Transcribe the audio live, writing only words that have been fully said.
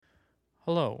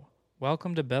Hello,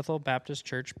 welcome to Bethel Baptist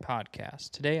Church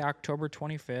Podcast. Today, October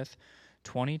 25th,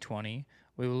 2020,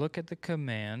 we will look at the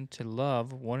command to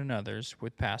love one another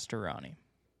with Pastor Ronnie.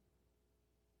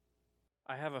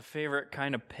 I have a favorite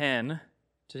kind of pen.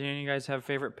 Do any of you guys have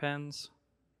favorite pens?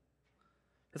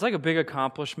 It's like a big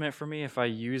accomplishment for me if I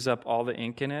use up all the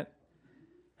ink in it.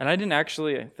 And I didn't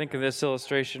actually think of this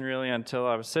illustration really until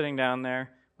I was sitting down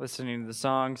there listening to the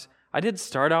songs. I did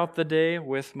start out the day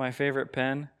with my favorite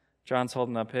pen. John's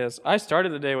holding up his. I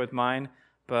started the day with mine,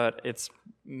 but it's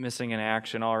missing an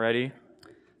action already.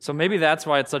 So maybe that's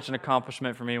why it's such an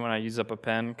accomplishment for me when I use up a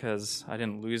pen, because I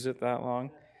didn't lose it that long.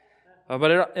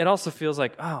 But it also feels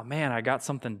like, oh man, I got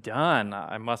something done.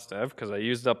 I must have, because I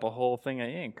used up a whole thing of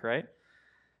ink, right?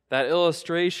 That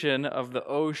illustration of the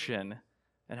ocean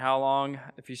and how long,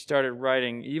 if you started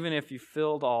writing, even if you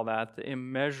filled all that, the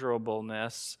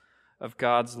immeasurableness of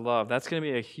God's love. That's going to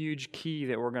be a huge key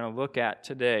that we're going to look at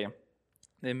today.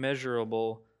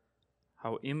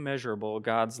 How immeasurable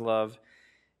God's love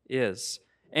is.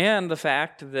 And the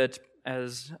fact that,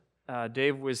 as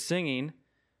Dave was singing,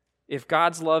 if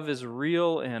God's love is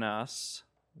real in us,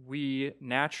 we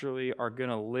naturally are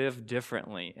going to live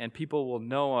differently, and people will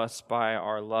know us by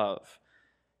our love.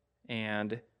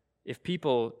 And if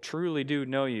people truly do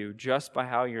know you just by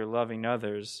how you're loving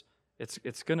others,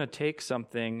 it's going to take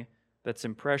something that's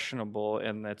impressionable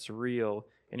and that's real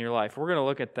in your life. We're going to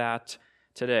look at that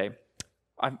today.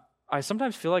 I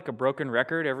sometimes feel like a broken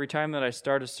record every time that I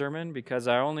start a sermon, because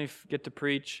I only get to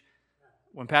preach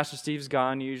when Pastor Steve's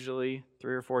gone, usually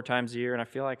 3 or 4 times a year, and I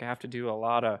feel like I have to do a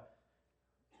lot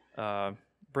of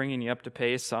bringing you up to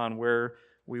pace on where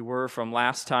we were from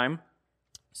last time.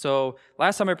 So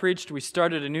last time I preached, we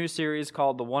started a new series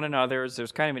called The One Another's. It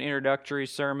was kind of an introductory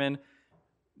sermon.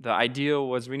 The idea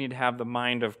was we need to have the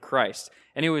mind of Christ.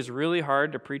 And it was really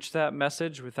hard to preach that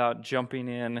message without jumping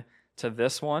in to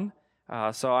this one.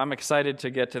 So I'm excited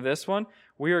to get to this one.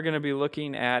 We are going to be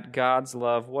looking at God's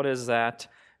love. What does that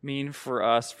mean for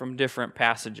us from different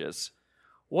passages?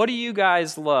 What do you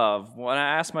guys love? When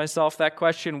I ask myself that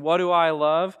question, what do I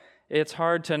love? It's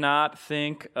hard to not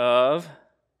think of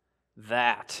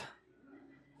that.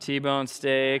 T-bone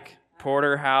steak,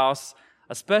 porterhouse,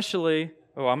 especially...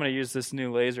 Oh, I'm going to use this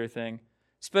new laser thing.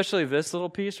 Especially this little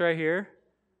piece right here.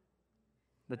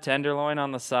 The tenderloin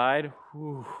on the side.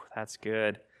 Whew, that's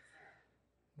good.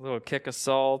 A little kick of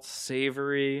salt,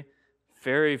 savory,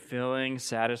 very filling,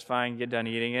 satisfying. You get done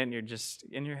eating it and you're just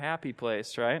in your happy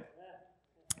place, right?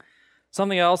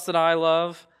 Something else that I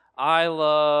love.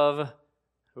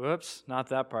 Whoops, not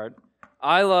that part.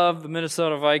 I love the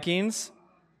Minnesota Vikings.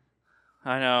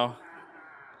 I know.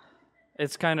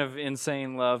 It's kind of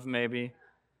insane love, maybe.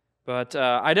 But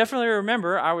I definitely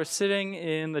remember I was sitting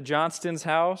in the Johnston's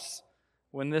house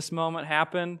when this moment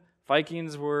happened.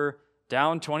 Vikings were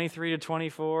down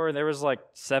 23-24. There was like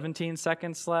 17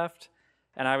 seconds left.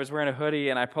 And I was wearing a hoodie,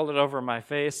 and I pulled it over my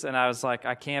face, and I was like,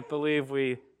 I can't believe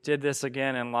we did this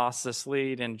again and lost this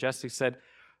lead. And Jesse said,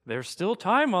 there's still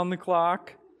time on the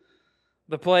clock.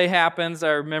 The play happens. I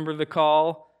remember the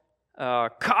call.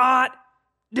 Caught,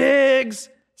 Diggs,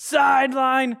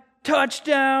 sideline,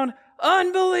 touchdown,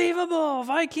 unbelievable,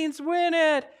 Vikings win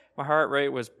it. My heart rate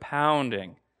was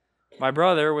pounding. My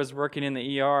brother was working in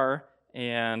the ER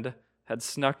and had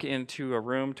snuck into a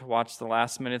room to watch the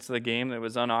last minutes of the game that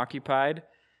was unoccupied,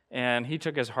 and he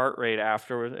took his heart rate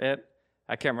after it.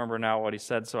 I can't remember now what he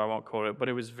said, so I won't quote it, but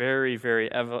it was very, very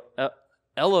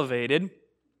elevated.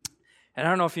 And I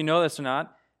don't know if you know this or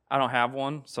not. I don't have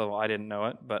one, so I didn't know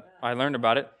it, but I learned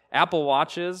about it. Apple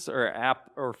Watches or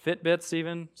Fitbits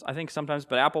even, I think sometimes,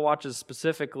 but Apple Watches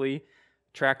specifically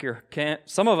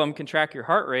some of them can track your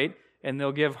heart rate, and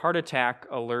they'll give heart attack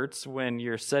alerts when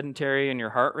you're sedentary and your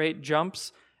heart rate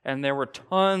jumps. And there were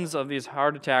tons of these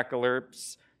heart attack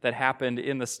alerts that happened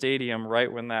in the stadium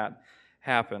right when that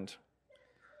happened.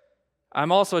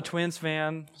 I'm also a Twins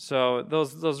fan, so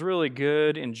those really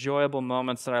good, enjoyable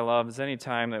moments that I love is any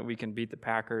time that we can beat the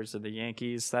Packers or the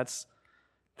Yankees.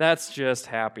 That's just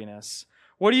happiness.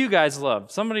 What do you guys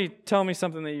love? Somebody tell me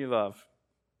something that you love.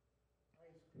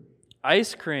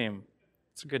 Ice cream.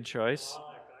 It's a good choice.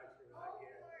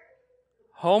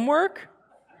 Homework?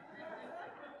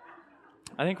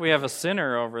 I think we have a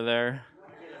sinner over there.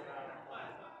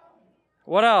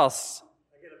 What else?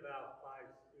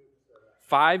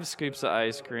 5 scoops of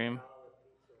ice cream.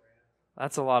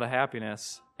 That's a lot of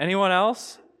happiness. Anyone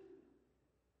else?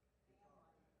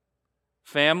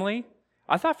 Family?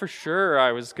 I thought for sure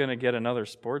I was going to get another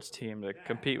sports team to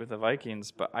compete with the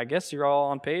Vikings, but I guess you're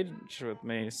all on page with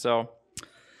me. So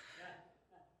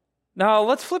now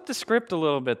let's flip the script a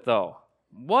little bit, though.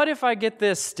 what if I get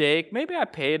this steak? Maybe I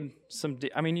paid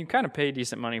you kind of pay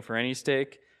decent money for any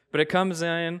steak, but it comes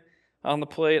in on the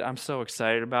plate. I'm so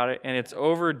excited about it, and it's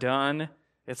overdone.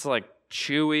 It's like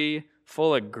chewy,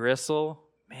 full of gristle.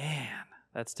 Man,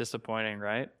 that's disappointing,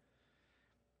 right?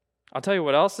 I'll tell you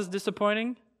what else is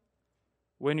disappointing.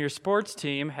 When your sports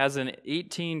team has an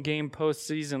 18-game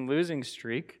postseason losing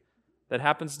streak that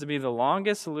happens to be the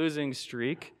longest losing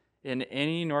streak in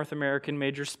any North American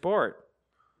major sport.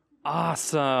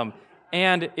 Awesome.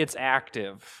 And it's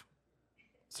active.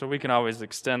 So we can always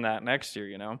extend that next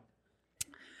year,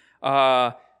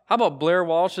 How about Blair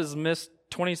Walsh's missed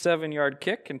 27-yard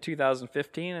kick in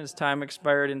 2015? His time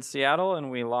expired in Seattle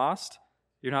and we lost.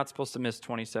 You're not supposed to miss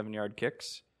 27-yard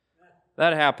kicks.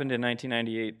 That happened in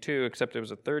 1998 too, except it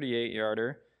was a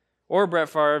 38-yarder. Or Brett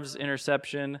Favre's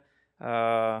interception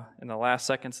in the last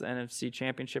seconds of the NFC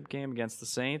Championship game against the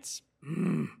Saints.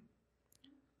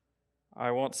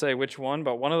 I won't say which one,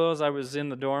 but one of those I was in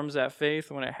the dorms at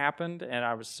Faith when it happened, and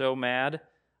I was so mad.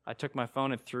 I took my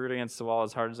phone and threw it against the wall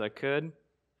as hard as I could.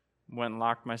 Went and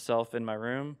locked myself in my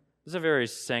room. It was a very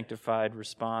sanctified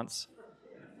response.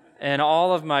 And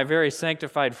all of my very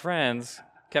sanctified friends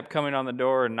kept coming on the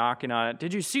door and knocking on it.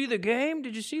 Did you see the game?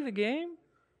 Did you see the game?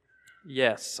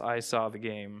 Yes, I saw the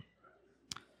game.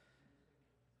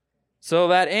 So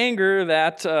that anger,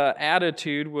 that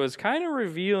attitude was kind of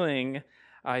revealing,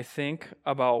 I think,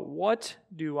 about what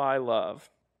do I love.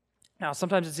 Now,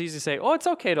 sometimes it's easy to say, oh, it's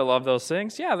okay to love those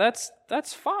things. Yeah,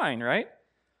 that's fine, right?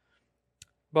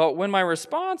 But when my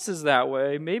response is that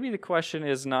way, maybe the question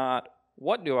is not,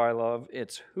 what do I love?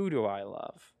 It's who do I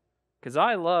love? Because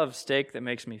I love steak that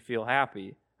makes me feel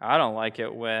happy. I don't like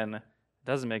it when it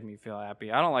doesn't make me feel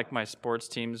happy. I don't like my sports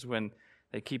teams when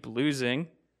they keep losing.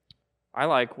 I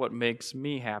like what makes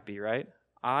me happy, right?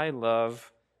 I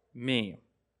love me.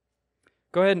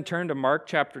 Go ahead and turn to Mark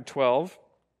chapter 12.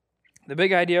 The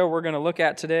big idea we're going to look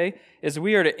at today is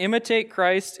we are to imitate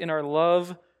Christ in our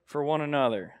love for one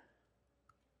another.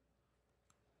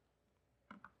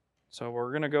 So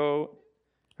we're going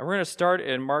to start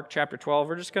in Mark chapter 12.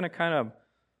 We're just going to kind of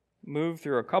move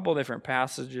through a couple different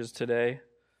passages today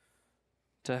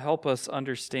to help us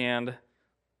understand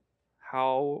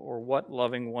how or what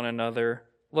loving one another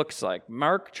looks like.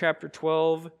 Mark chapter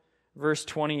 12, verse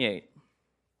 28.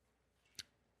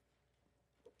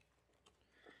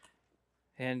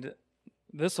 And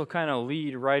this will kind of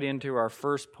lead right into our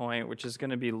first point, which is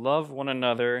going to be love one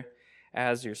another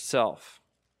as yourself.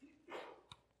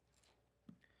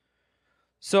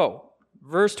 So,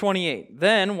 verse 28,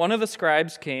 Then one of the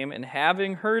scribes came, and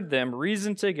having heard them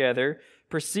reason together,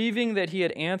 perceiving that he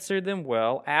had answered them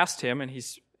well, asked him, and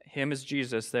him is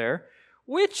Jesus there,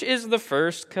 which is the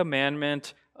first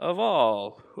commandment of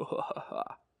all?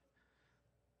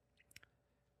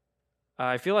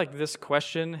 I feel like this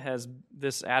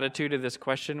attitude of this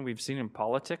question we've seen in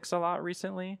politics a lot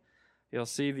recently. You'll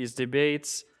see these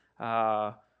debates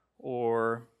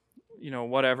or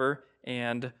whatever,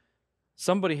 and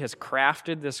somebody has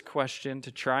crafted this question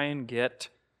to try and get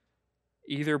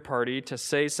either party to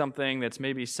say something that's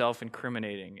maybe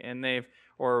self-incriminating, and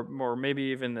or maybe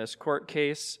even this court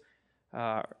case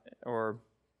or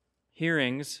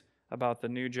hearings about the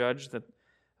new judge that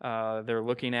they're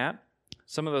looking at.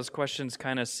 Some of those questions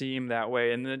kind of seem that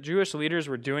way. And the Jewish leaders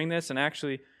were doing this, and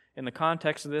actually, in the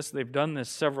context of this, they've done this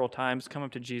several times, come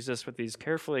up to Jesus with these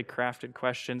carefully crafted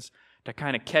questions to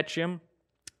kind of catch him,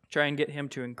 try and get him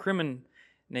to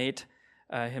incriminate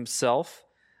himself.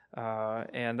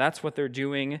 And that's what they're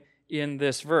doing in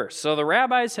this verse. So the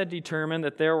rabbis had determined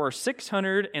that there were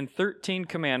 613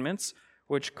 commandments,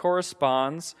 which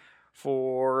corresponds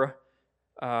for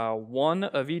one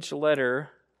of each letter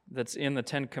that's in the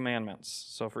 10 commandments.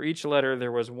 So for each letter,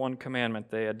 there was one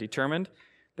commandment they had determined.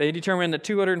 They determined that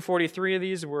 243 of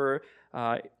these were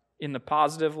in the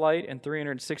positive light and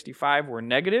 365 were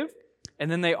negative.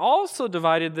 And then they also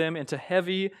divided them into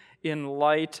heavy and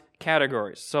light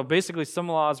categories. So basically, some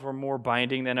laws were more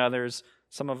binding than others.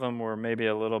 Some of them were maybe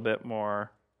a little bit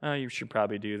more, you should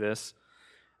probably do this.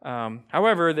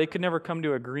 However, they could never come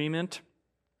to agreement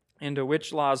into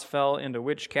which laws fell into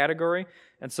which category.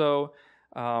 And so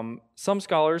some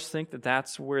scholars think that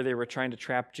that's where they were trying to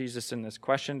trap Jesus in this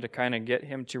question to kind of get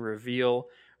him to reveal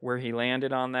where he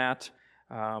landed on that.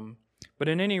 But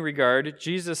in any regard,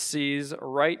 Jesus sees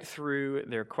right through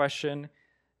their question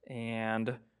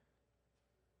and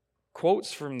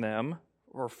quotes from them,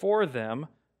 or for them,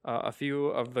 a few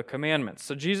of the commandments.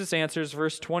 So Jesus answers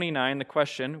verse 29, the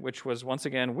question, which was once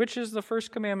again, which is the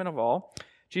first commandment of all?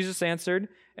 Jesus answered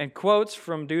and quotes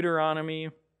from Deuteronomy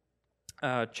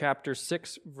chapter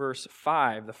 6, verse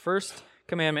 5. The first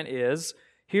commandment is,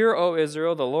 Hear, O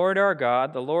Israel, the Lord our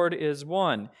God, the Lord is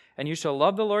one. And you shall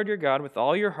love the Lord your God with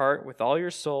all your heart, with all your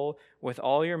soul, with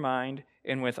all your mind,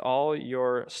 and with all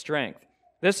your strength.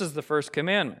 This is the first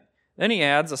commandment. Then he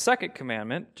adds a second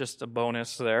commandment, just a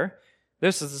bonus there.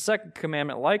 This is the second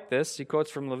commandment like this. He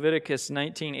quotes from Leviticus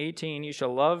 19:18, you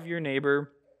shall love your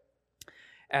neighbor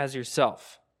as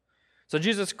yourself. So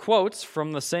Jesus quotes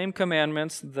from the same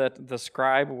commandments that the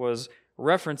scribe was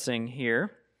referencing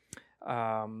here.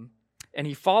 And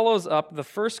he follows up the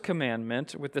first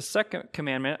commandment with the second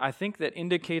commandment, I think, that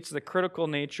indicates the critical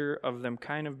nature of them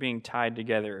kind of being tied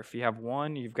together. If you have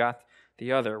one, you've got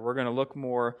the other. We're going to look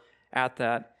more at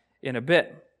that in a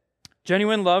bit.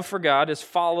 Genuine love for God is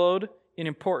followed in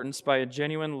importance by a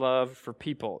genuine love for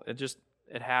people.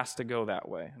 It has to go that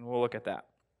way, and we'll look at that.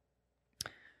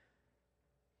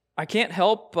 I can't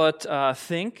help but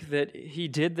think that he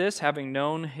did this having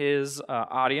known his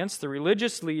audience. The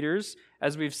religious leaders,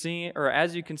 as we've seen, or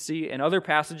as you can see in other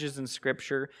passages in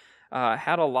Scripture,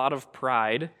 had a lot of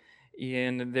pride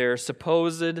in their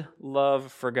supposed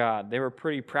love for God. They were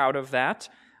pretty proud of that,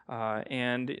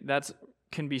 and that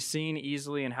can be seen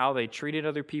easily in how they treated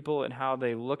other people and how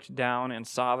they looked down and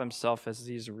saw themselves as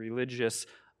these religious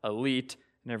elite,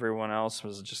 and everyone else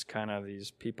was just kind of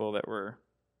these people that were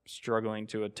struggling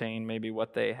to attain maybe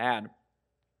what they had.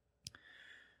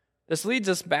 This leads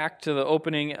us back to the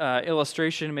opening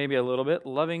illustration maybe a little bit,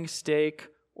 loving steak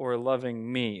or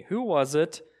loving me. Who was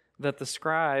it that the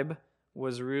scribe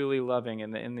was really loving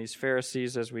in these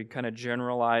Pharisees, as we kind of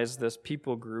generalize this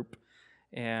people group?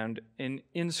 And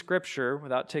in Scripture,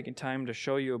 without taking time to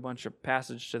show you a bunch of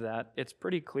passage to that, it's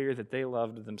pretty clear that they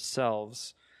loved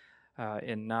themselves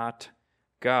and not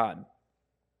God.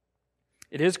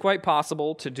 It is quite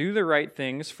possible to do the right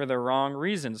things for the wrong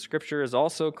reasons. Scripture is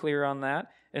also clear on that,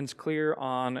 and it's clear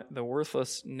on the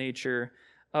worthless nature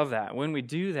of that. When we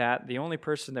do that, the only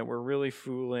person that we're really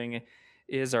fooling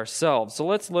is ourselves. So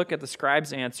let's look at the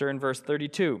scribe's answer in verse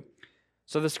 32.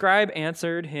 So the scribe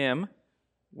answered him,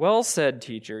 well said,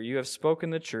 teacher, you have spoken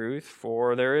the truth,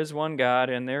 for there is one God,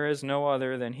 and there is no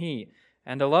other than He.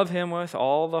 And to love Him with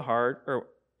all the heart,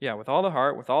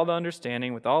 with all the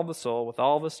understanding, with all the soul, with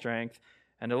all the strength,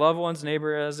 and to love one's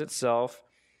neighbor as itself,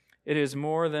 it is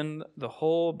more than the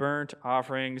whole burnt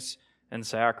offerings and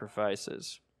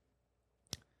sacrifices.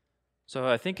 So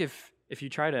I think if you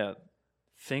try to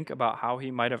think about how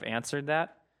he might have answered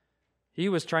that, he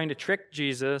was trying to trick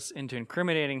Jesus into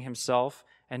incriminating himself,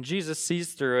 and Jesus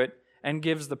sees through it and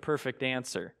gives the perfect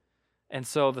answer. And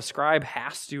so the scribe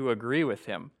has to agree with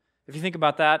him. If you think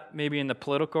about that, maybe in the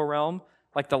political realm,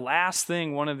 like the last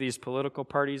thing one of these political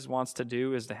parties wants to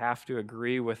do is to have to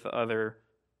agree with the other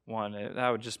one. That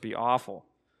would just be awful.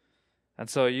 And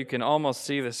so you can almost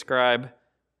see the scribe,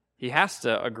 he has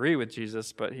to agree with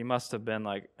Jesus, but he must have been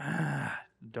like,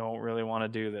 don't really want to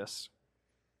do this.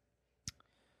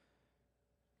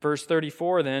 Verse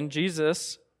 34 then,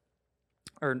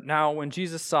 now when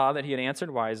Jesus saw that he had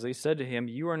answered wisely, said to him,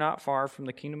 you are not far from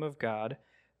the kingdom of God.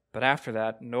 But after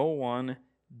that, no one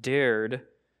dared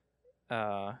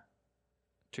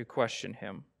to question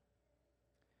him.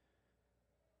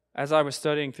 As I was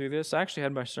studying through this, I actually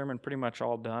had my sermon pretty much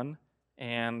all done,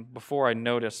 and before I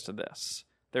noticed this,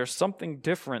 there's something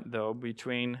different, though,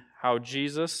 between how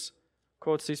Jesus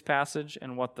quotes these passages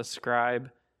and what the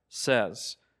scribe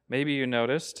says. Maybe you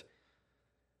noticed,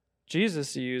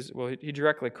 Jesus he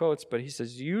directly quotes, but he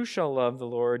says, you shall love the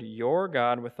Lord your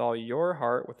God with all your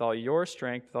heart, with all your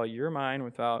strength, with all your mind,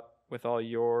 with all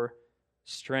your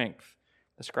strength.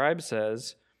 The scribe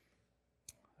says,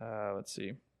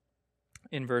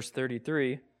 in verse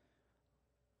 33,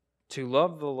 to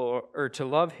love the Lord, or to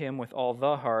love Him with all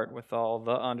the heart, with all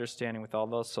the understanding, with all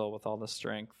the soul, with all the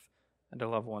strength, and to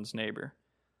love one's neighbor.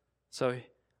 So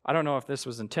I don't know if this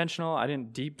was intentional. I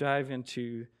didn't deep dive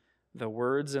into the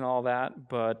words and all that,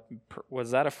 but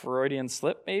was that a Freudian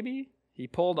slip maybe? He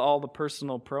pulled all the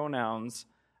personal pronouns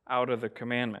out of the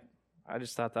commandment. I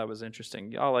just thought that was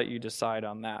interesting. I'll let you decide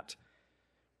on that.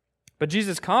 But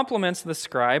Jesus compliments the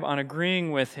scribe on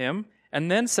agreeing with him and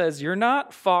then says, you're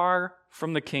not far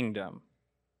from the kingdom.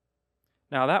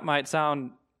 Now that might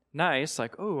sound nice,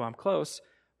 like, oh, I'm close,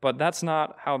 but that's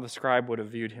not how the scribe would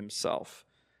have viewed himself.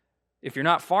 If you're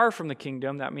not far from the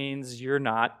kingdom, that means you're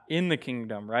not in the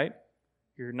kingdom, right?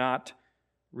 You're not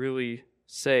really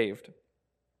saved.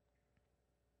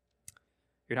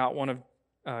 You're not one of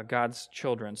God's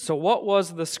children. So what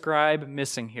was the scribe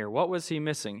missing here? What was he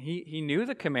missing? He knew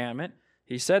the commandment.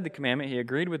 He said the commandment. He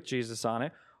agreed with Jesus on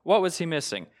it. What was he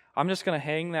missing? I'm just going to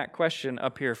hang that question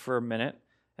up here for a minute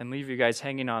and leave you guys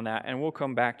hanging on that, and we'll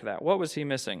come back to that. What was he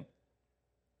missing?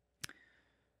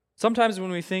 Sometimes when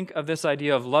we think of this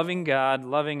idea of loving God,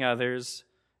 loving others,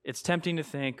 it's tempting to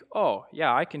think, oh,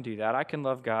 yeah, I can do that. I can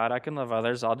love God. I can love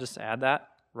others. I'll just add that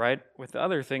right with the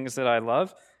other things that I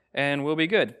love, and we'll be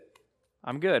good.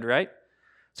 I'm good, right?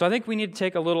 So I think we need to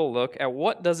take a little look at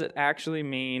what does it actually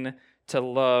mean to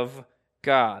love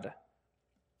God.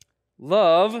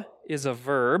 Love is a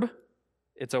verb.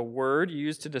 It's a word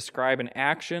used to describe an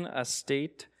action, a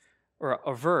state, or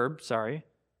a verb,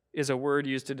 is a word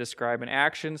used to describe an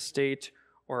action, state,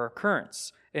 or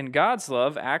occurrence. And God's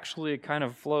love actually kind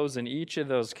of flows in each of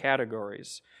those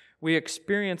categories. We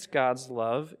experience God's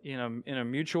love in a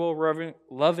mutual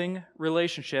loving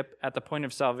relationship at the point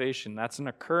of salvation. That's an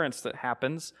occurrence that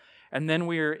happens. And then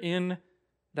we are in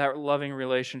that loving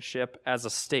relationship as a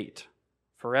state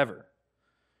forever.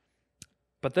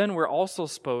 But then we're also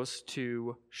supposed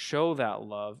to show that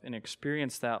love and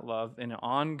experience that love in an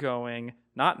ongoing,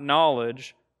 not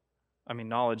knowledge,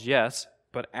 yes,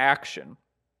 but action.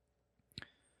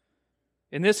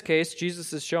 In this case,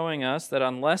 Jesus is showing us that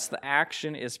unless the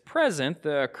action is present,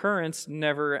 the occurrence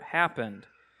never happened.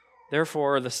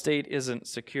 Therefore, the state isn't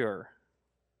secure.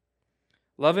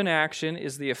 Love in action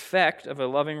is the effect of a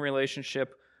loving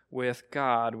relationship with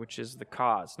God, which is the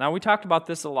cause. Now, we talked about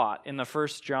this a lot in the 1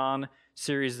 John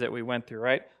series that we went through,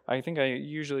 right? I think I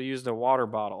usually used a water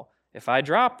bottle. If I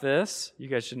drop this, you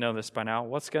guys should know this by now,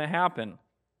 what's going to happen?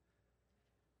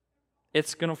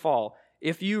 It's going to fall.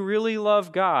 If you really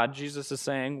love God, Jesus is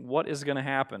saying, what is going to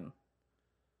happen?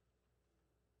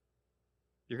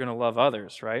 You're going to love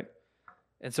others, right?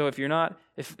 And so if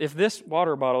this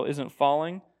water bottle isn't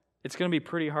falling, it's going to be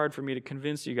pretty hard for me to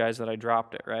convince you guys that I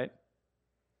dropped it, right?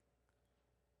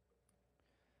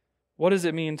 What does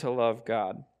it mean to love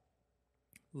God?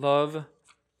 Love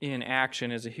in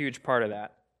action is a huge part of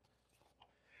that.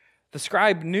 The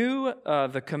scribe knew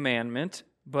the commandment,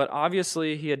 but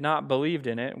obviously he had not believed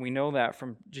in it. We know that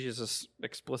from Jesus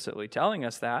explicitly telling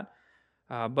us that.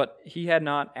 But he had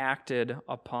not acted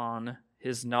upon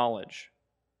his knowledge.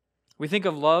 We think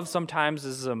of love sometimes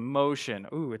as emotion.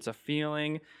 Ooh, it's a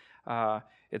feeling.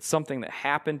 It's something that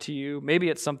happened to you. Maybe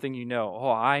it's something you know.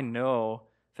 Oh, I know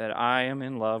that I am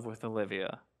in love with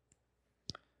Olivia.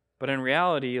 But in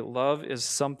reality, love is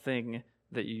something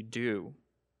that you do.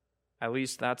 At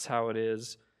least that's how it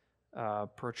is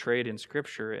portrayed in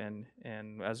Scripture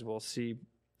and as we'll see,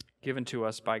 given to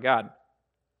us by God.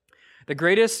 The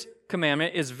greatest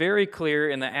commandment is very clear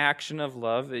in the action of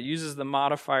love. It uses the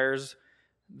modifiers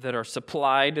that are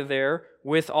supplied there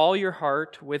with all your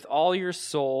heart, with all your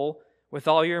soul, with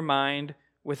all your mind,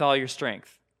 with all your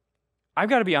strength. I've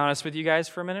got to be honest with you guys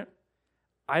for a minute.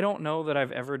 I don't know that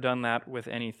I've ever done that with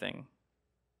anything.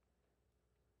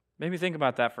 Maybe think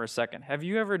about that for a second. Have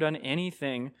you ever done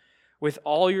anything with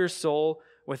all your soul,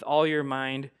 with all your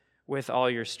mind, with all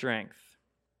your strength?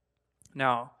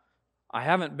 Now, I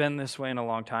haven't been this way in a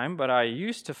long time, but I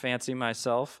used to fancy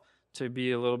myself to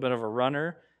be a little bit of a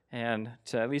runner and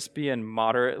to at least be in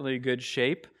moderately good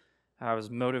shape. I was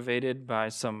motivated by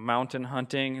some mountain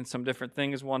hunting and some different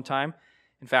things one time.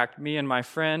 In fact, me and my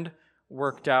friend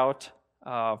worked out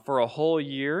for a whole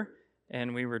year,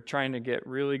 and we were trying to get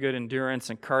really good endurance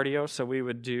and cardio, so we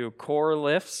would do core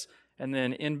lifts, and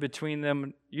then in between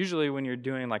them, usually when you're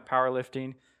doing like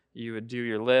powerlifting, you would do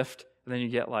your lift, and then you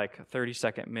get like a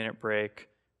 30-second minute break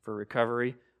for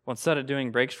recovery. Well, instead of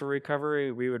doing breaks for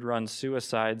recovery, we would run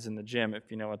suicides in the gym,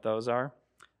 if you know what those are.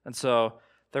 And so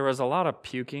there was a lot of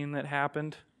puking that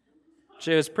happened.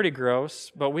 It was pretty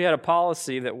gross, but we had a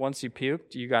policy that once you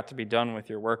puked, you got to be done with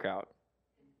your workout.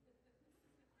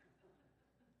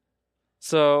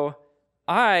 So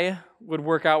I would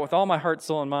work out with all my heart,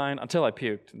 soul, and mind until I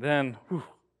puked. Then,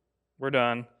 we're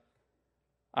done.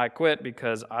 I quit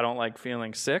because I don't like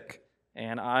feeling sick,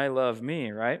 and I love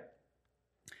me, right?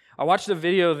 I watched a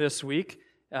video this week.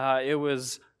 It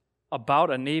was about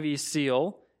a Navy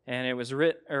SEAL, and it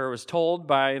was told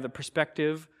by the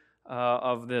perspective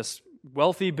of this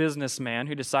wealthy businessman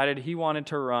who decided he wanted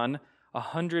to run a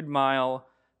 100-mile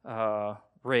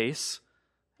race.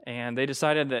 And they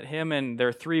decided that him and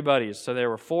their 3 buddies, so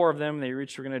there were 4 of them, they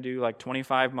each were going to do like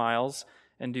 25 miles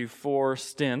and do 4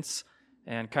 stints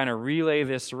and kind of relay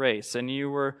this race. And you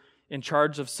were in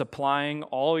charge of supplying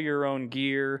all your own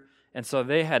gear. And so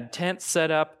they had tents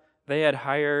set up. They had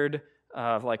hired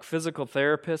like physical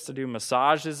therapists to do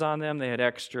massages on them. They had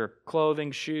extra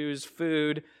clothing, shoes,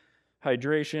 food,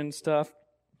 hydration stuff.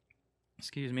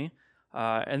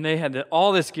 And they had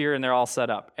all this gear, and they're all set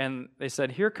up. And they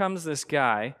said, here comes this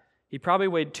guy. He probably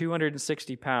weighed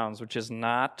 260 pounds, which is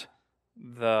not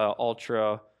the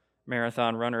ultra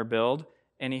marathon runner build.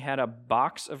 And he had a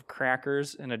box of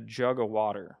crackers and a jug of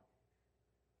water.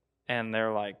 And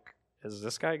they're like, is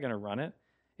this guy going to run it?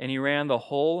 And he ran the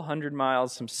whole 100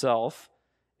 miles himself.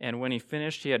 And when he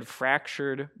finished, he had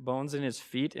fractured bones in his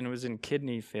feet and was in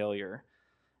kidney failure.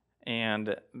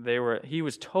 And he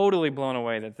was totally blown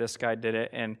away that this guy did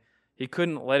it, and he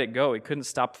couldn't let it go. He couldn't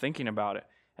stop thinking about it.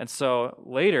 And so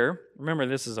later, remember,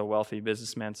 this is a wealthy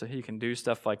businessman, so he can do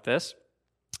stuff like this.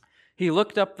 He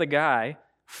looked up the guy,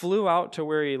 flew out to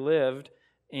where he lived,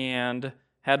 and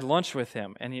had lunch with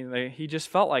him. And he just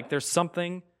felt like there's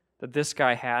something that this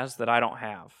guy has that I don't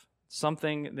have.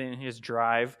 Something in his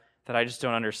drive that I just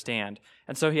don't understand.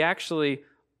 And so he actually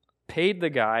paid the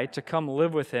guy to come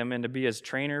live with him and to be his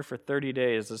trainer for 30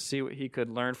 days to see what he could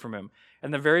learn from him.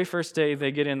 And the very first day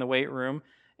they get in the weight room,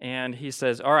 and he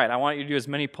says, all right, I want you to do as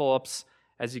many pull-ups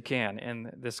as you can.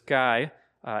 And this guy,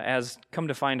 as come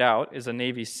to find out, is a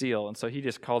Navy SEAL, and so he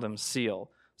just called him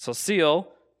SEAL. So SEAL,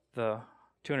 the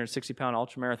 260-pound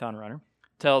ultramarathon runner,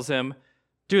 tells him,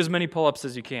 do as many pull-ups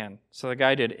as you can. So the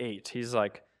guy did 8. He's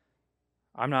like,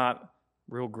 I'm not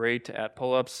real great at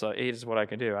pull-ups, so 8 is what I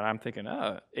can do. And I'm thinking,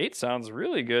 8 sounds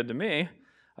really good to me.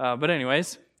 But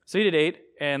anyways, so he did 8,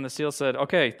 and the SEAL said,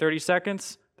 okay, 30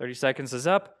 seconds. 30 seconds is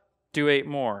up. Do 8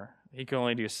 more. He could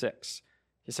only do 6.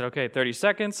 He said, okay, 30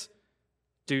 seconds.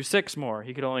 Do 6 more.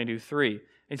 He could only do 3.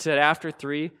 He said after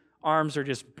 3, arms are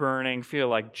just burning, feel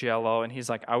like jello. And he's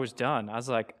like, I was done. I was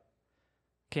like,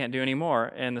 can't do any more.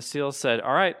 And the SEAL said,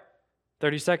 all right,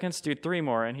 30 seconds, do 3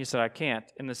 more. And he said, I can't.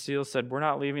 And the SEAL said, we're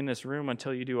not leaving this room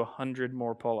until you do 100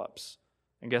 more pull-ups.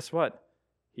 And guess what?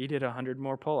 He did 100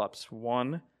 more pull-ups,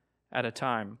 one at a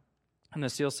time. And the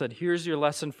SEAL said, here's your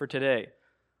lesson for today.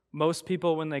 Most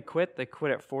people, when they quit at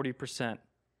 40%.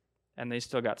 And they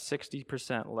still got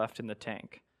 60% left in the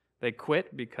tank. They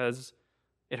quit because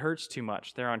it hurts too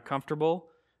much. They're uncomfortable.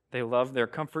 They love their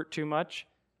comfort too much.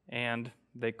 And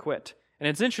they quit. And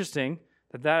it's interesting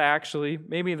that actually,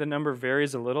 maybe the number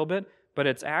varies a little bit, but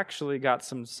it's actually got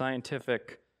some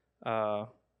scientific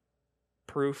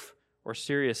proof or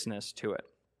seriousness to it.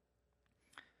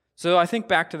 So I think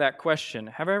back to that question,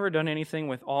 have I ever done anything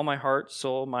with all my heart,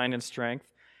 soul, mind, and strength?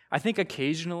 I think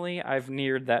occasionally I've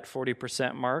neared that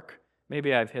 40% mark.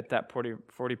 Maybe I've hit that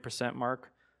 40% mark.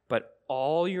 But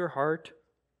all your heart,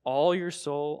 all your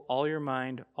soul, all your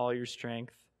mind, all your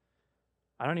strength,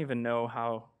 I don't even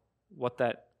know what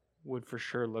that would for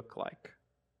sure look like.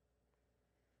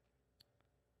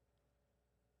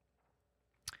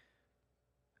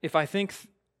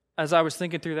 As I was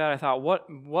thinking through that, I thought,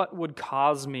 what would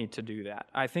cause me to do that?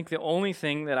 I think the only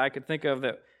thing that I could think of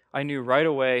that I knew right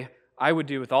away I would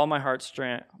do with all my heart,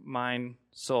 mind,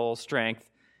 soul, strength,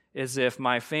 is if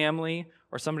my family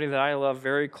or somebody that I love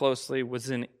very closely was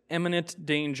in imminent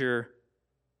danger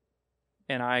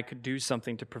and I could do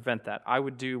something to prevent that. I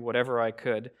would do whatever I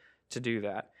could to do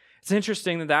that. It's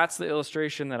interesting that that's the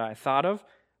illustration that I thought of.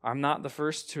 I'm not the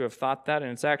first to have thought that,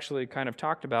 and it's actually kind of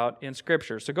talked about in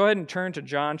Scripture. So go ahead and turn to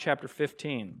John chapter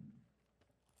 15.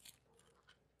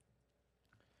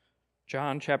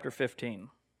 John chapter 15.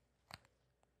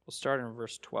 We'll start in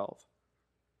verse 12.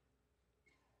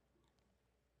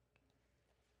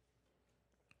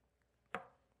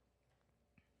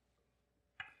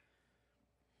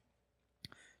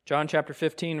 John chapter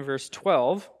 15, verse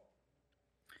 12.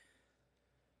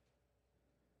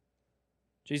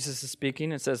 Jesus is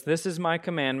speaking. It says, "This is my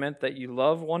commandment, that you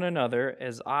love one another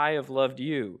as I have loved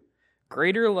you.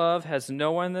 Greater love has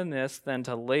no one than this, than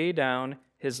to lay down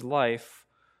his life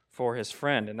for his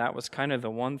friend." And that was kind of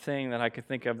the one thing that I could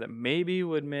think of that maybe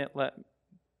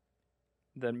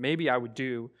I would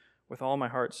do with all my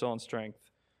heart, soul, and strength.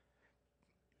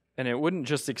 And it wouldn't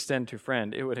just extend to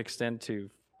friend. It would extend to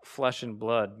flesh and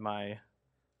blood, my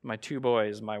 2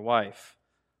 boys, my wife.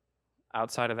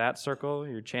 Outside of that circle,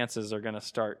 your chances are going to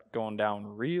start going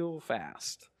down real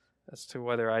fast as to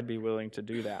whether I'd be willing to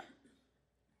do that.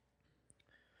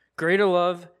 Greater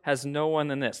love has no one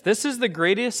than this. This is the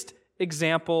greatest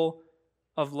example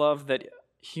of love that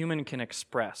human can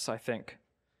express, I think,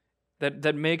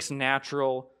 that makes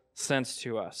natural sense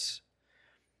to us.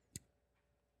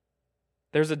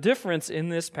 There's a difference in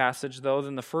this passage, though,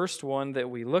 than the first one that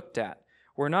we looked at.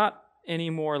 We're not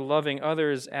anymore loving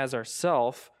others as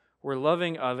ourselves. We're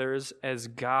loving others as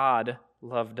God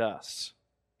loved us.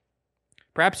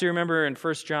 Perhaps you remember in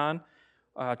 1 John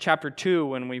chapter 2,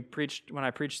 when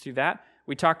I preached through that,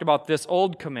 we talked about this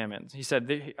old commandment. He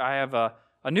said, I have a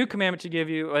new commandment to give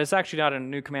you. It's actually not a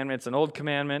new commandment, it's an old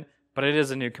commandment, but it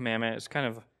is a new commandment. It's kind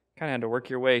of had to work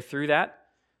your way through that.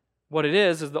 What it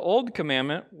is the old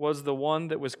commandment was the one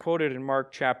that was quoted in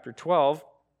Mark chapter 12,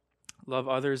 love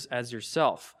others as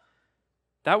yourself.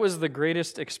 That was the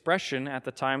greatest expression at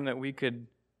the time that we could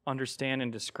understand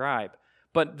and describe.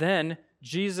 But then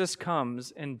Jesus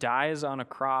comes and dies on a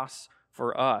cross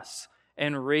for us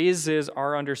and raises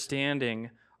our understanding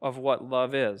of what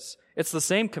love is. It's the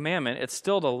same commandment. It's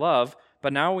still to love,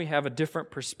 but now we have a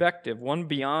different perspective, one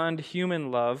beyond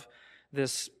human love,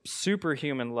 this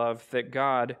superhuman love that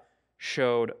God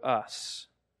showed us.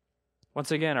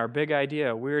 Once again, our big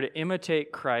idea, we're to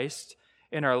imitate Christ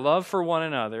in our love for one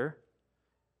another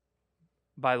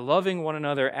by loving one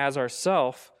another as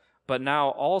ourselves, but now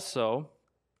also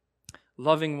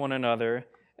loving one another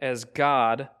as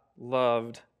God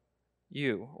loved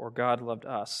you, or God loved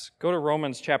us. Go to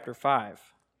Romans chapter 5.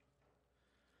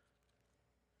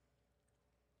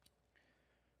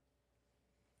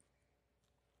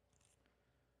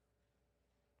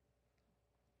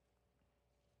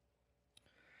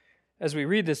 As we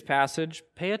read this passage,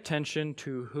 pay attention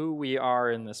to who we are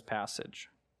in this passage.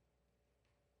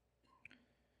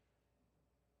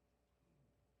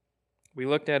 We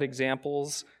looked at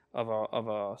examples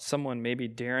of someone maybe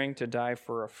daring to die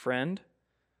for a friend.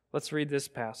 Let's read this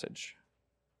passage.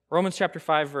 Romans chapter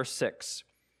 5, verse 6.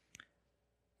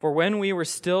 For when we were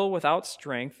still without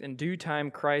strength, in due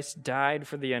time Christ died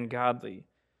for the ungodly.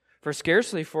 For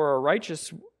scarcely for a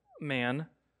righteous man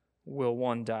will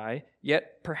one die,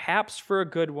 yet perhaps for a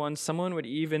good one someone would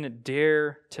even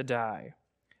dare to die.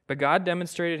 But God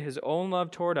demonstrated his own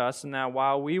love toward us, in that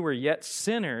while we were yet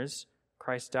sinners,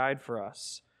 Christ died for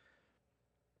us.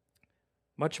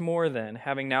 Much more then,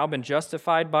 having now been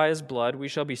justified by his blood, we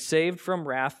shall be saved from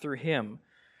wrath through him.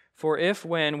 For if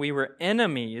when we were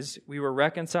enemies, we were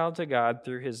reconciled to God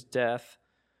through his death,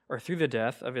 or through the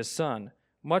death of his Son,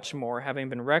 much more, having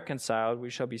been reconciled,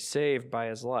 we shall be saved by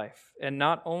his life. And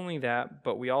not only that,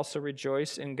 but we also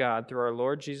rejoice in God through our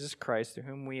Lord Jesus Christ, through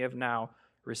whom we have now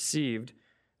received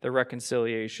the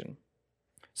reconciliation.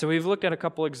 So we've looked at a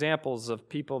couple examples of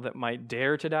people that might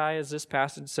dare to die, as this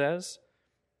passage says.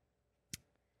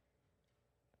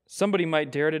 Somebody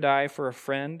might dare to die for a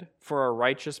friend, for a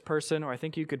righteous person, or I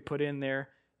think you could put in there,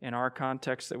 in our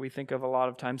context that we think of a lot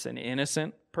of times, an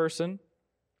innocent person.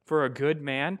 For a good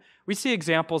man. We see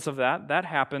examples of that. That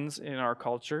happens in our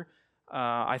culture.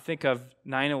 I think of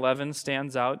 9/11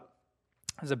 stands out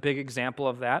as a big example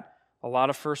of that. A lot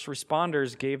of first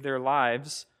responders gave their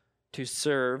lives to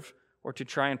serve or to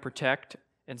try and protect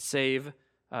and save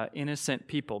innocent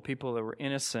people that were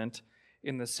innocent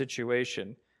in the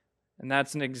situation. And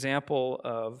that's an example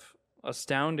of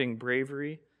astounding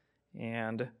bravery.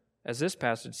 And as this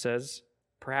passage says,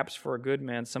 perhaps for a good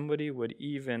man, somebody would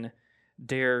even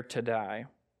dare to die.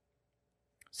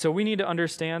 So we need to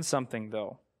understand something,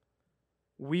 though.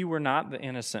 We were not the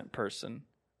innocent person.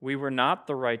 We were not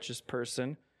the righteous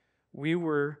person. We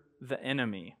were the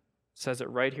enemy. It says it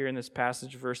right here in this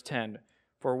passage, verse 10.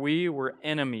 For we were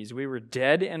enemies. We were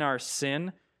dead in our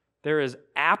sin. There is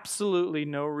absolutely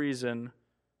no reason,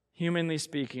 humanly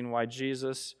speaking, why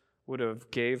Jesus would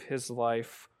have gave his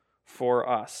life for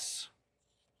us.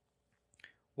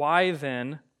 Why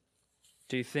then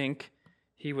do you think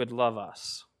he would love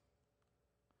us?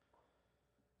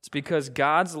 It's because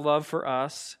God's love for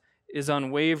us is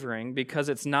unwavering, because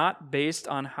it's not based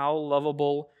on how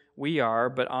lovable we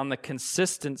are, but on the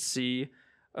consistency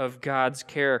of God's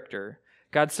character.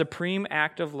 God's supreme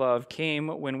act of love came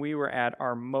when we were at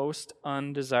our most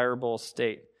undesirable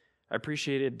state. I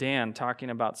appreciated Dan talking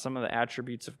about some of the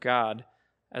attributes of God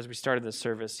as we started this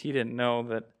service. He didn't know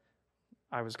that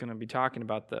I was going to be talking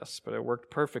about this, but it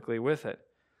worked perfectly with it.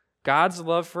 God's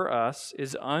love for us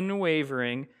is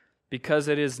unwavering because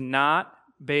it is not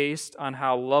based on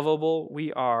how lovable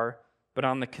we are, but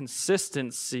on the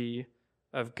consistency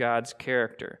of God's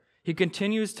character. He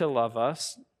continues to love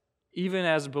us, even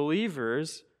as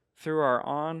believers, through our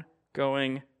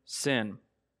ongoing sin.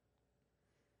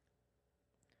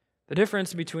 The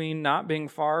difference between not being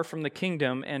far from the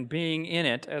kingdom and being in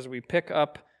it, as we pick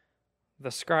up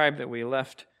the scribe that we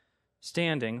left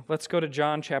standing, let's go to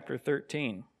John chapter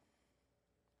 13.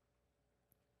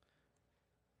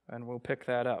 And we'll pick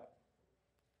that up.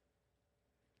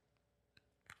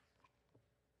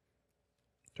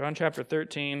 John chapter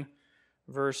 13,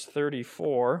 verse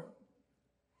 34.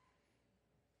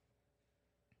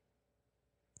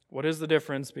 What is the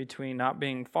difference between not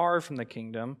being far from the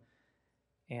kingdom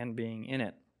and being in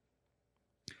it?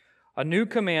 A new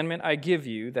commandment I give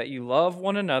you, that you love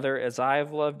one another as I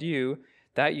have loved you,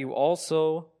 that you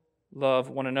also love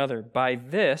one another. By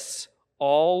this,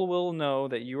 all will know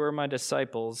that you are my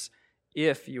disciples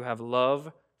if you have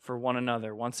love for one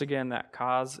another. Once again, that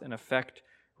cause and effect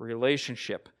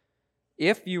relationship.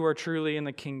 If you are truly in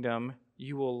the kingdom,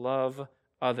 you will love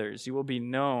others. You will be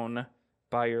known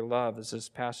by your love, as this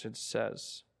passage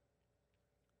says.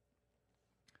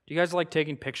 Do you guys like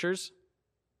taking pictures?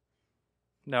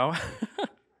 No?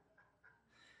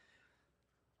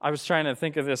 I was trying to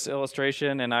think of this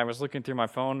illustration, and I was looking through my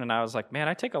phone, and I was like, man,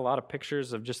 I take a lot of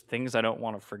pictures of just things I don't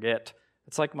want to forget.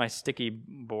 It's like my sticky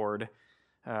board.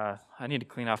 I need to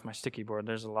clean off my sticky board.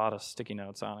 There's a lot of sticky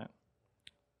notes on it.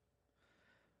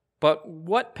 But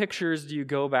what pictures do you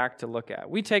go back to look at?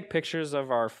 We take pictures of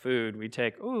our food. We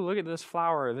take, oh, look at this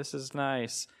flower. This is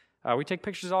nice. We take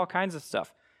pictures of all kinds of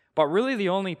stuff. But really the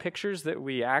only pictures that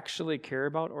we actually care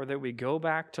about or that we go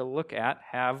back to look at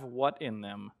have what in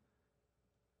them?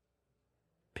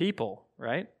 People,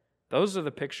 right? Those are the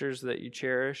pictures that you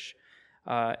cherish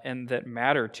and that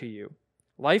matter to you.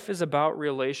 Life is about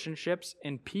relationships,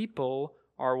 and people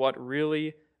are what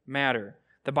really matter.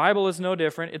 The Bible is no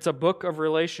different. It's a book of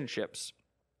relationships.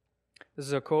 This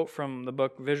is a quote from the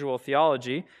book Visual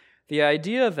Theology. The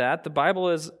idea that the Bible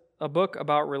is a book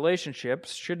about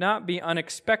relationships should not be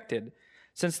unexpected,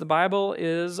 since in the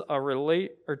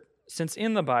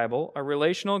Bible, a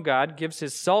relational God gives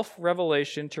his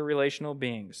self-revelation to relational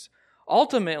beings.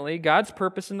 Ultimately, God's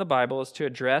purpose in the Bible is to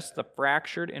address the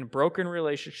fractured and broken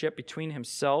relationship between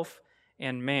himself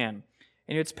and man.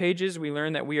 In its pages, we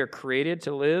learn that we are created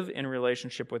to live in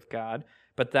relationship with God,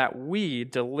 but that we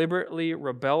deliberately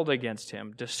rebelled against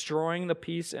him, destroying the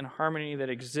peace and harmony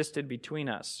that existed between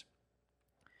us.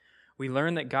 We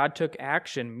learn that God took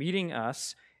action, meeting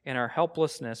us in our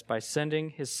helplessness by sending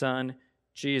his Son,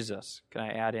 Jesus. Can I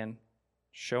add in?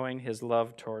 Showing his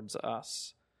love towards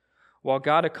us. What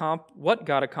God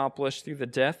accomplished through the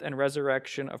death and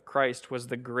resurrection of Christ was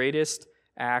the greatest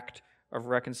act of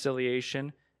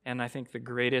reconciliation, and I think the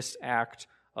greatest act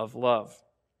of love.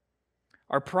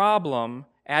 Our problem,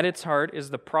 at its heart, is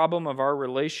the problem of our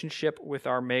relationship with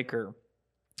our Maker.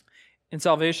 In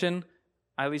salvation,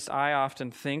 at least I often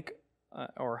think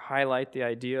or highlight the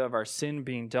idea of our sin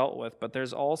being dealt with, but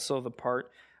there's also the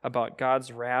part about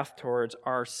God's wrath towards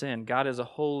our sin. God is a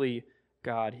holy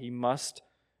God. He must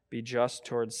be just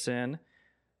towards sin,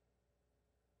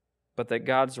 but that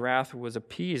God's wrath was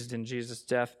appeased in Jesus'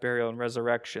 death, burial, and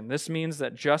resurrection. This means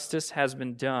that justice has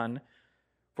been done,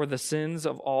 for the sins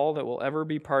of all that will ever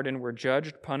be pardoned were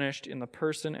judged, punished in the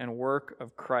person and work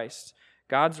of Christ.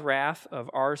 God's wrath of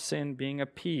our sin being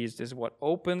appeased is what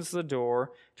opens the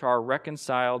door to our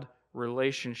reconciled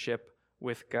relationship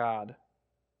with God.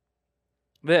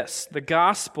 This, the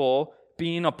gospel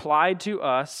being applied to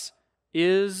us,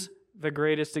 is the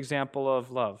greatest example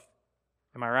of love.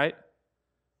 Am I right?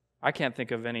 I can't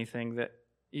think of anything that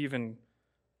even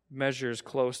measures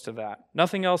close to that.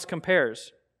 Nothing else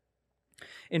compares.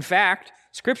 In fact,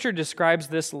 Scripture describes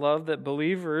this love that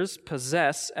believers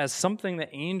possess as something that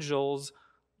angels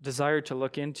desire to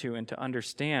look into and to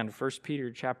understand. 1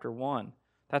 Peter chapter 1.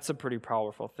 That's a pretty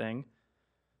powerful thing.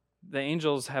 The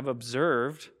angels have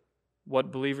observed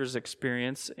what believers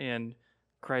experience in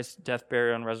Christ's death,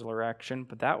 burial, and resurrection,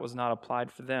 but that was not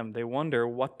applied for them. They wonder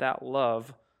what that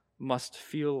love must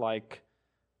feel like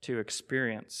to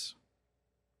experience.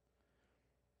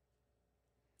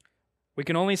 We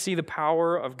can only see the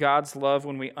power of God's love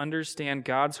when we understand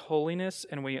God's holiness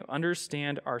and we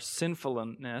understand our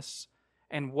sinfulness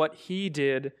and what he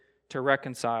did to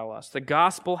reconcile us. The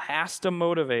gospel has to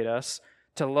motivate us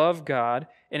to love God,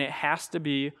 and it has to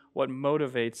be what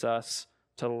motivates us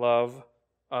to love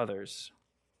others.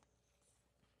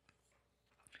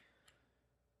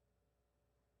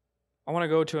 I want to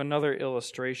go to another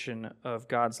illustration of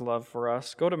God's love for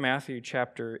us. Go to Matthew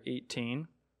chapter 18.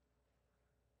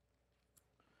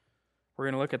 We're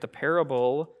going to look at the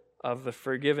parable of the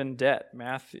forgiven debt.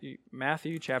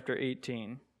 Matthew chapter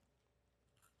 18.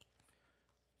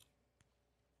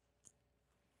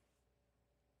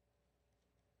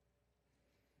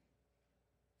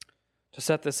 To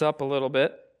set this up a little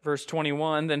bit, verse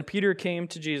 21, then Peter came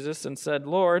to Jesus and said,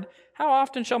 Lord, how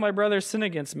often shall my brother sin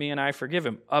against me and I forgive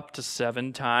him? Up to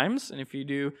 7 times. And if you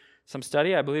do some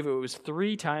study, I believe it was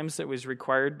 3 times that was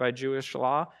required by Jewish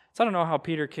law. So I don't know how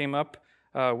Peter came up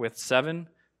with 7.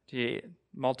 Do you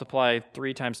multiply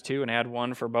 3 times 2 and add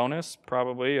 1 for bonus?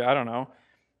 Probably, I don't know.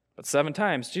 But 7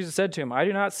 times. Jesus said to him, I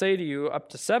do not say to you up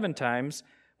to 7 times,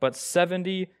 but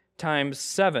 70 times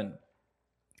 7.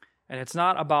 And it's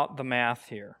not about the math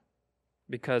here,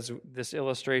 because this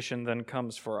illustration then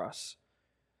comes for us.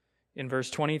 In verse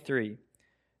 23,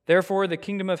 therefore the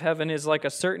kingdom of heaven is like a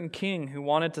certain king who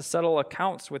wanted to settle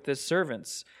accounts with his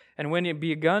servants. And when he had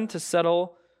begun to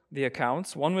settle the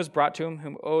accounts, one was brought to him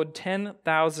whom owed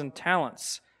 10,000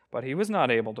 talents, but he was not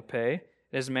able to pay.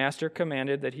 His master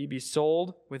commanded that he be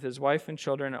sold with his wife and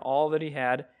children and all that he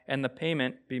had, and the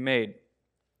payment be made.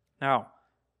 Now,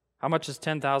 how much is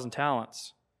 10,000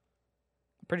 talents?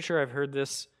 I'm pretty sure I've heard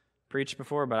this preached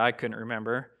before, but I couldn't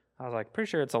remember. I was like, pretty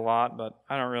sure it's a lot, but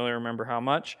I don't really remember how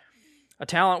much. A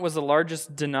talent was the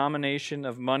largest denomination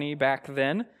of money back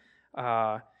then,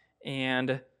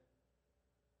 and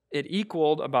it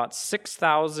equaled about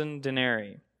 6,000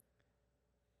 denarii.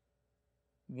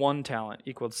 1 talent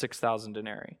equaled 6,000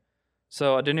 denarii.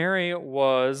 So a denarii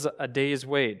was a day's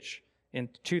wage. In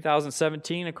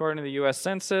 2017, according to the U.S.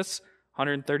 Census,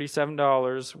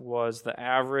 $137 was the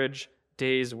average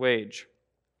day's wage.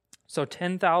 So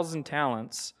 10,000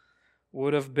 talents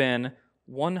would have been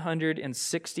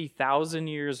 160,000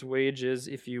 years' wages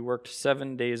if you worked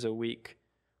 7 days a week,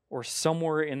 or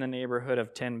somewhere in the neighborhood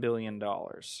of $10 billion.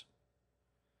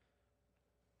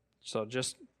 So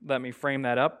just let me frame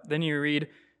that up. Then you read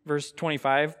verse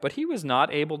 25, but he was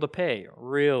not able to pay.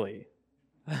 Really?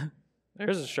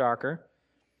 There's a shocker.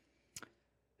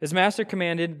 His master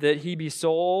commanded that he be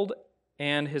sold,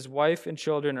 and his wife and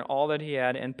children and all that he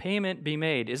had, and payment be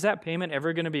made. Is that payment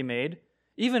ever going to be made?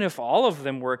 Even if all of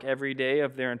them work every day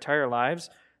of their entire lives,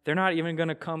 they're not even going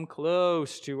to come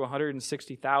close to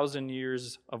 160,000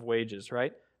 years of wages,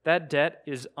 right? That debt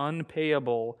is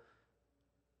unpayable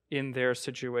in their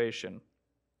situation.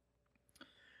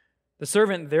 The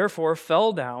servant therefore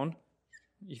fell down.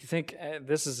 You think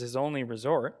this is his only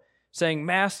resort, saying,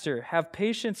 Master, have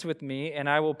patience with me, and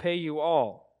I will pay you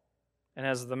all. And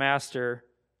as the master,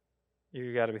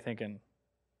 you got to be thinking,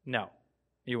 no,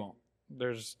 you won't.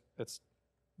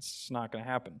 It's not going to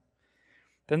happen.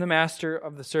 Then the master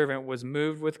of the servant was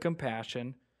moved with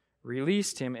compassion,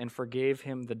 released him, and forgave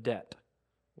him the debt.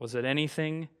 Was it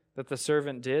anything that the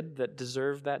servant did that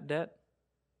deserved that debt?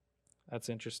 That's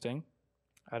interesting.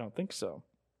 I don't think so.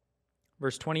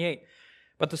 Verse 28,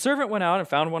 but the servant went out and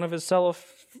found one of his fellow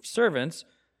servants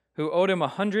who owed him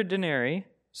 100 denarii,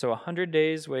 so 100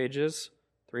 days' wages,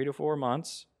 3 to 4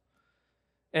 months,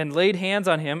 and laid hands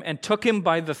on him and took him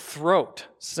by the throat,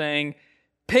 saying,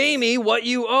 pay me what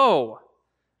you owe.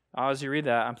 Now, as you read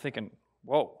that, I'm thinking,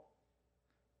 whoa,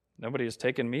 nobody has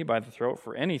taken me by the throat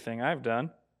for anything I've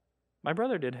done. My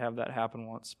brother did have that happen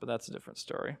once, but that's a different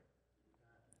story.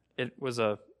 It was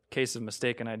a case of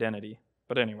mistaken identity.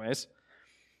 But anyways,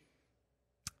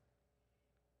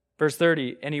 verse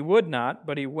 30, and he would not,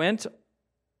 but he went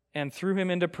and threw him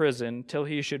into prison till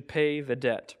he should pay the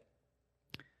debt.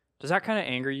 Does that kind of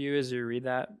anger you as you read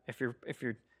that? If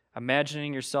you're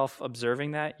imagining yourself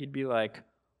observing that, you'd be like,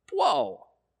 whoa,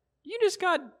 you just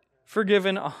got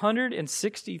forgiven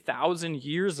 160,000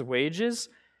 years of wages,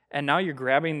 and now you're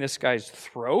grabbing this guy's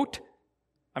throat?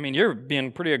 I mean, you're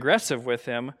being pretty aggressive with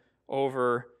him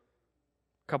over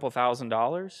a couple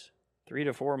 $1,000, 3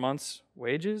 to 4 months'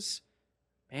 wages.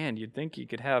 Man, you'd think you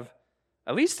could have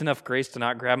at least enough grace to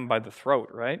not grab him by the throat,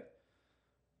 right?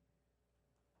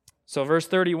 So verse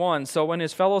 31, so when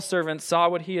his fellow servants saw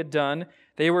what he had done,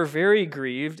 they were very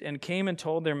grieved and came and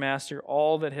told their master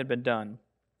all that had been done.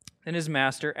 Then his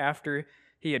master, after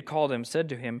he had called him, said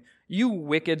to him, you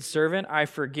wicked servant, I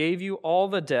forgave you all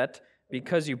the debt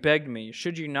because you begged me.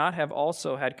 Should you not have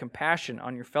also had compassion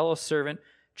on your fellow servant,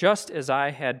 just as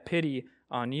I had pity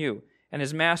on you? And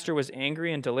his master was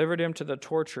angry and delivered him to the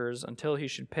torturers until he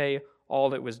should pay all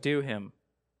that was due him,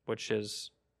 which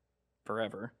is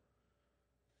forever.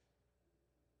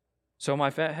 So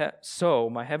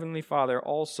my heavenly Father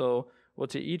also will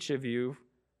to each of you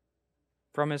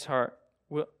from his heart...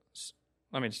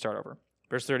 Let me just start over.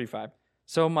 Verse 35.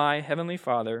 So my heavenly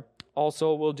Father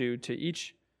also will do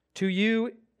to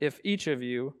you if each of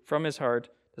you from his heart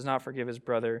does not forgive his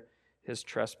brother his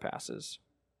trespasses.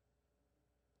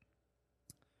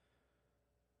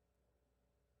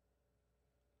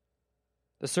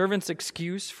 The servant's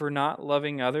excuse for not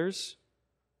loving others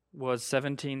was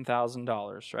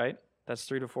 $17,000, right? That's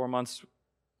 3 to 4 months,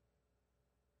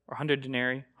 or 100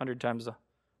 denarii, 100 times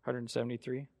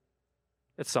 173.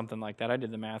 It's something like that. I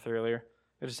did the math earlier.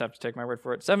 I just have to take my word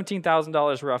for it.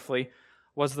 $17,000 roughly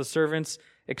was the servant's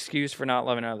excuse for not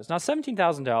loving others. Now,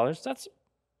 $17,000, that's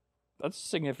a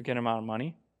significant amount of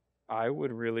money. I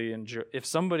would really enjoy, if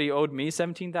somebody owed me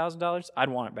 $17,000, I'd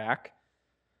want it back.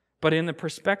 But in the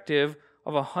perspective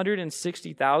of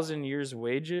 160,000 years'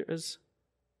 wages,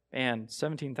 man,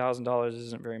 $17,000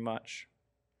 isn't very much.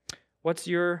 What's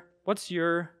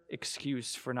your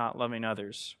excuse for not loving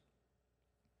others?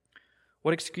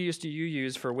 What excuse do you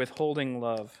use for withholding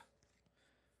love?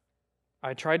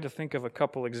 I tried to think of a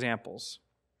couple examples.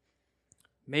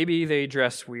 Maybe they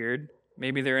dress weird.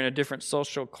 Maybe they're in a different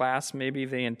social class. Maybe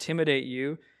they intimidate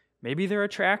you. Maybe they're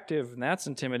attractive, and that's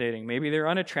intimidating. Maybe they're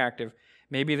unattractive.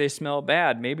 Maybe they smell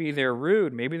bad. Maybe they're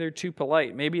rude. Maybe they're too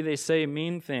polite. Maybe they say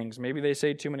mean things. Maybe they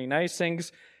say too many nice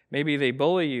things. Maybe they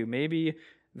bully you. Maybe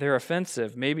they're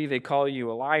offensive. Maybe they call you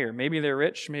a liar. Maybe they're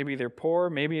rich. Maybe they're poor.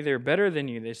 Maybe they're better than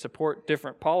you. They support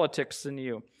different politics than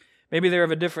you. Maybe they're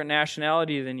of a different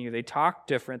nationality than you. They talk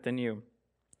different than you.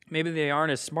 Maybe they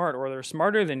aren't as smart, or they're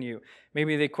smarter than you.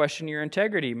 Maybe they question your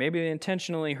integrity. Maybe they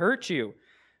intentionally hurt you.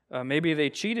 Maybe they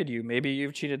cheated you. Maybe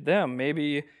you've cheated them.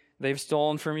 Maybe they've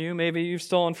stolen from you. Maybe you've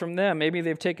stolen from them. Maybe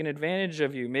they've taken advantage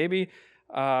of you. Maybe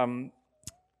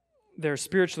they're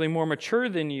spiritually more mature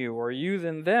than you, or you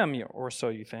than them, or so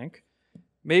you think.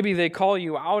 Maybe they call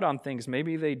you out on things.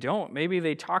 Maybe they don't. Maybe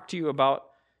they talk to you about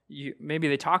you. Maybe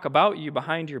they talk about you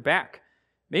behind your back.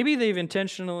 Maybe they've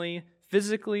intentionally,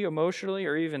 physically, emotionally,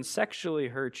 or even sexually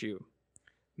hurt you.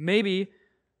 Maybe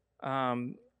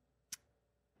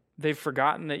they've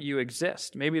forgotten that you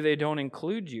exist. Maybe they don't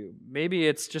include you. Maybe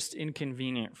it's just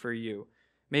inconvenient for you.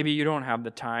 Maybe you don't have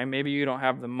the time. Maybe you don't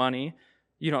have the money.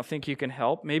 You don't think you can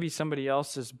help. Maybe somebody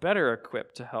else is better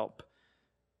equipped to help.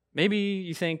 Maybe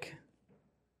you think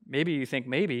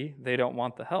maybe they don't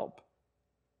want the help.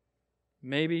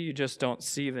 Maybe you just don't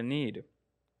see the need.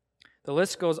 The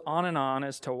list goes on and on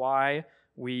as to why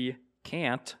we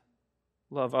can't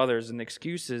love others and the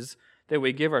excuses that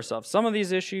we give ourselves. Some of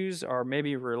these issues are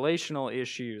maybe relational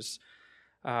issues.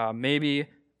 Maybe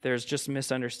there's just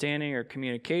misunderstanding or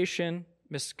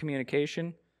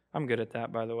miscommunication. I'm good at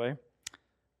that, by the way.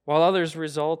 While others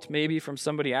result maybe from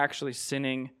somebody actually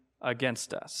sinning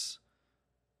against us.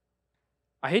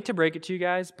 I hate to break it to you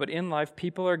guys, but in life,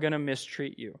 people are going to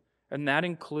mistreat you. And that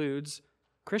includes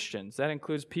Christians. That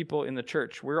includes people in the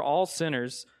church. We're all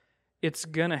sinners. It's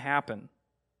going to happen.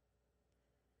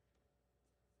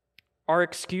 Our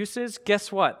excuses,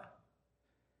 guess what?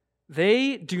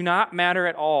 They do not matter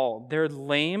at all. They're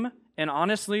lame, and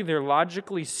honestly, they're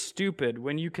logically stupid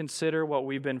when you consider what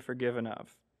we've been forgiven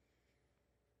of.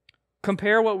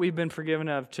 Compare what we've been forgiven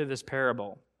of to this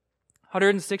parable.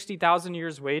 160,000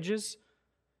 years' wages?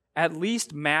 At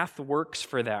least math works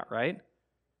for that, right?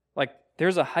 Like,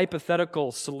 there's a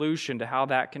hypothetical solution to how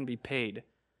that can be paid.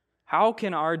 How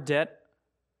can our debt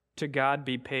to God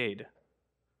be paid?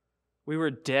 We were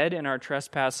dead in our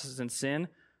trespasses and sin.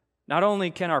 Not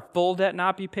only can our full debt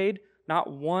not be paid,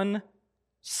 not 1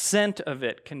 cent of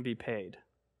it can be paid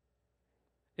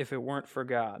if it weren't for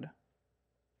God.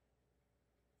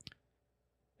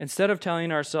 Instead of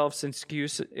telling ourselves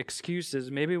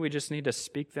excuses, maybe we just need to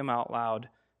speak them out loud.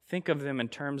 Think of them in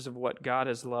terms of what God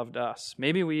has loved us.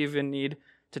 Maybe we even need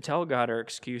to tell God our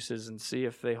excuses and see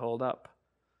if they hold up.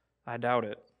 I doubt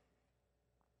it.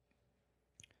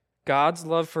 God's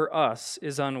love for us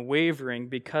is unwavering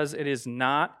because it is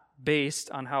not based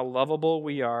on how lovable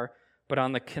we are, but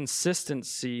on the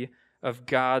consistency of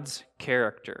God's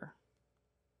character.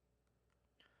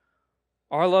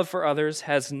 Our love for others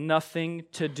has nothing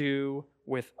to do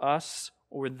with us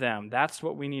or them. That's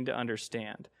what we need to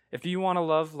understand. If you want to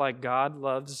love like God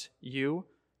loves you,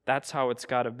 that's how it's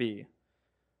got to be.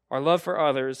 Our love for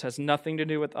others has nothing to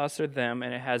do with us or them,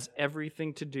 and it has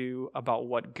everything to do about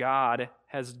what God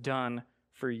has done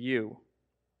for you.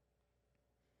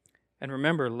 And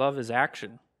remember, love is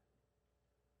action.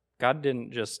 God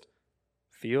didn't just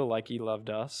feel like He loved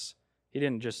us. He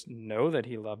didn't just know that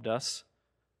He loved us.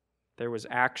 There was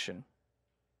action.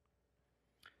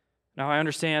 Now, I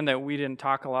understand that we didn't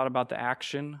talk a lot about the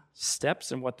action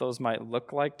steps and what those might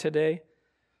look like today.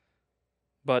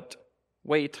 But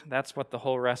wait, that's what the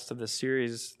whole rest of the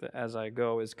series as I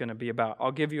go is going to be about.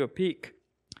 I'll give you a peek.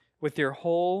 With your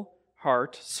whole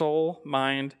heart, soul,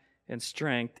 mind, and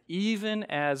strength, even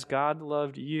as God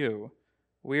loved you,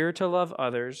 we are to love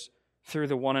others through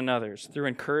the one another's, through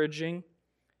encouraging,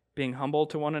 being humble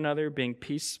to one another, being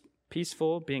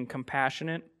peaceful, being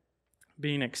compassionate,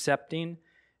 being accepting,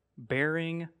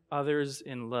 bearing others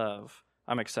in love.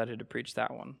 I'm excited to preach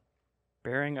that one.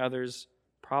 Bearing others'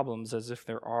 problems as if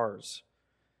they're ours.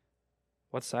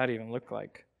 What's that even look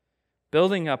like?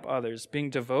 Building up others, being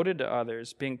devoted to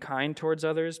others, being kind towards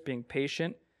others, being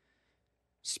patient,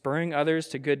 spurring others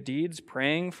to good deeds,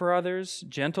 praying for others,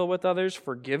 gentle with others,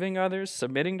 forgiving others,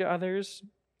 submitting to others,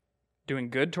 doing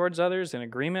good towards others, in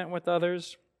agreement with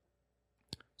others,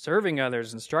 serving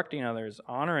others, instructing others,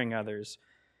 honoring others,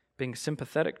 being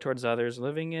sympathetic towards others,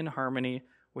 living in harmony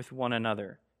with one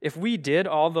another. If we did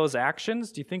all those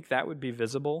actions, do you think that would be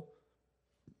visible?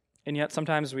 And yet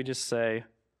sometimes we just say,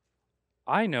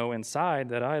 I know inside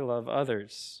that I love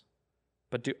others.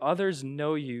 But do others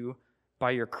know you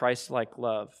by your Christ-like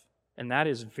love? And that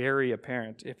is very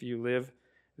apparent if you live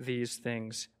these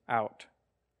things out.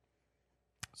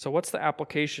 So what's the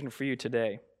application for you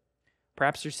today?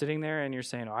 Perhaps you're sitting there and you're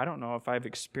saying, I don't know if I've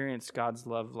experienced God's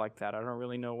love like that. I don't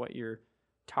really know what you're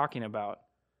talking about.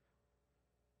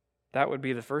 that would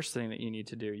be the first thing that you need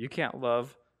to do. You can't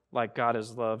love like God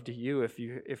has loved you if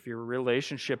your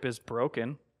relationship is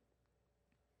broken.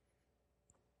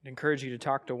 I'd encourage you to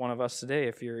talk to one of us today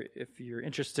if you're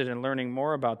interested in learning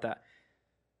more about that.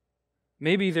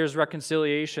 Maybe there's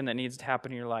reconciliation that needs to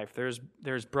happen in your life.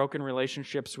 There's broken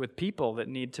relationships with people that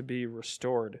need to be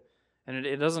restored. And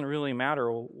it doesn't really matter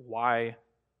why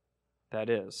that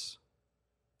is.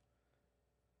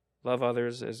 Love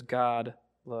others as God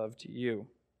loved you.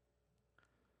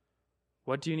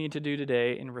 What do you need to do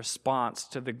today in response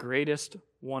to the greatest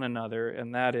one another,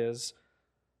 and that is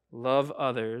love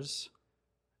others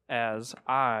as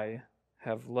I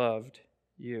have loved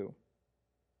you?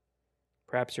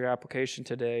 Perhaps your application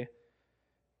today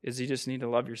is you just need to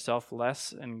love yourself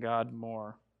less and God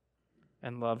more,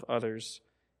 and love others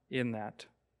in that.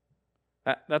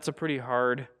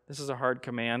 This is a hard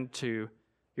command to,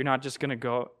 you're not just going to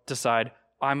go decide,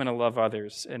 I'm going to love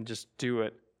others and just do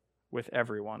it with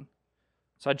everyone.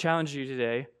 So I challenge you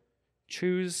today,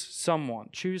 choose somewhere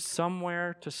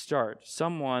to start,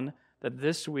 someone that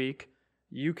this week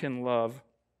you can love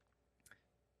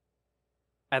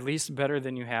at least better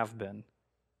than you have been.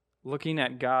 Looking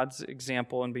at God's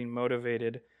example and being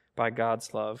motivated by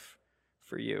God's love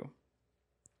for you.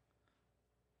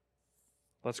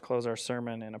 Let's close our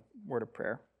sermon in a word of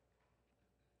prayer.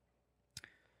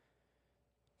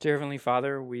 Dear Heavenly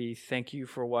Father, we thank you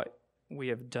for what we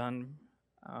have done,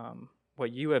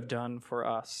 what you have done for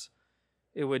us.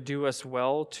 It would do us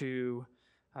well to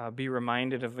be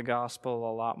reminded of the gospel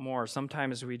a lot more.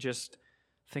 Sometimes we just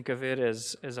think of it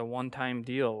as a one-time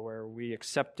deal where we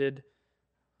accepted,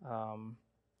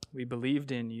 we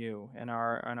believed in you, and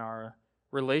our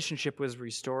relationship was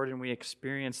restored, and we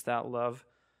experienced that love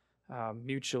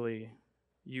mutually,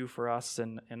 you for us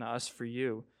and us for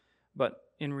you. But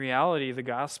in reality, the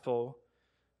gospel,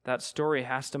 that story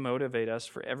has to motivate us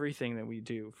for everything that we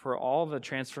do, for all the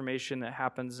transformation that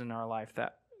happens in our life,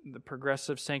 that the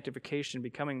progressive sanctification,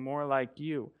 becoming more like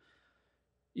you.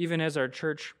 Even as our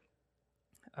church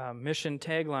mission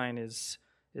tagline is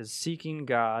seeking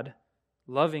God,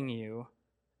 loving you,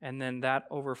 and then that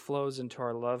overflows into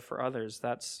our love for others.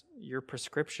 That's your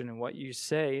prescription, and what you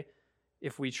say,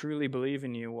 if we truly believe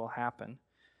in you, will happen.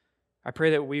 I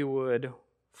pray that we would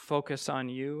focus on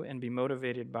you and be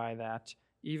motivated by that,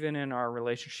 even in our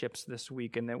relationships this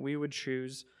week, and that we would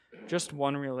choose just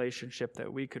one relationship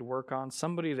that we could work on,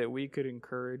 somebody that we could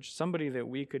encourage, somebody that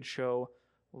we could show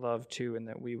love to, and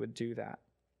that we would do that.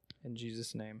 In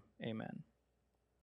Jesus' name, amen.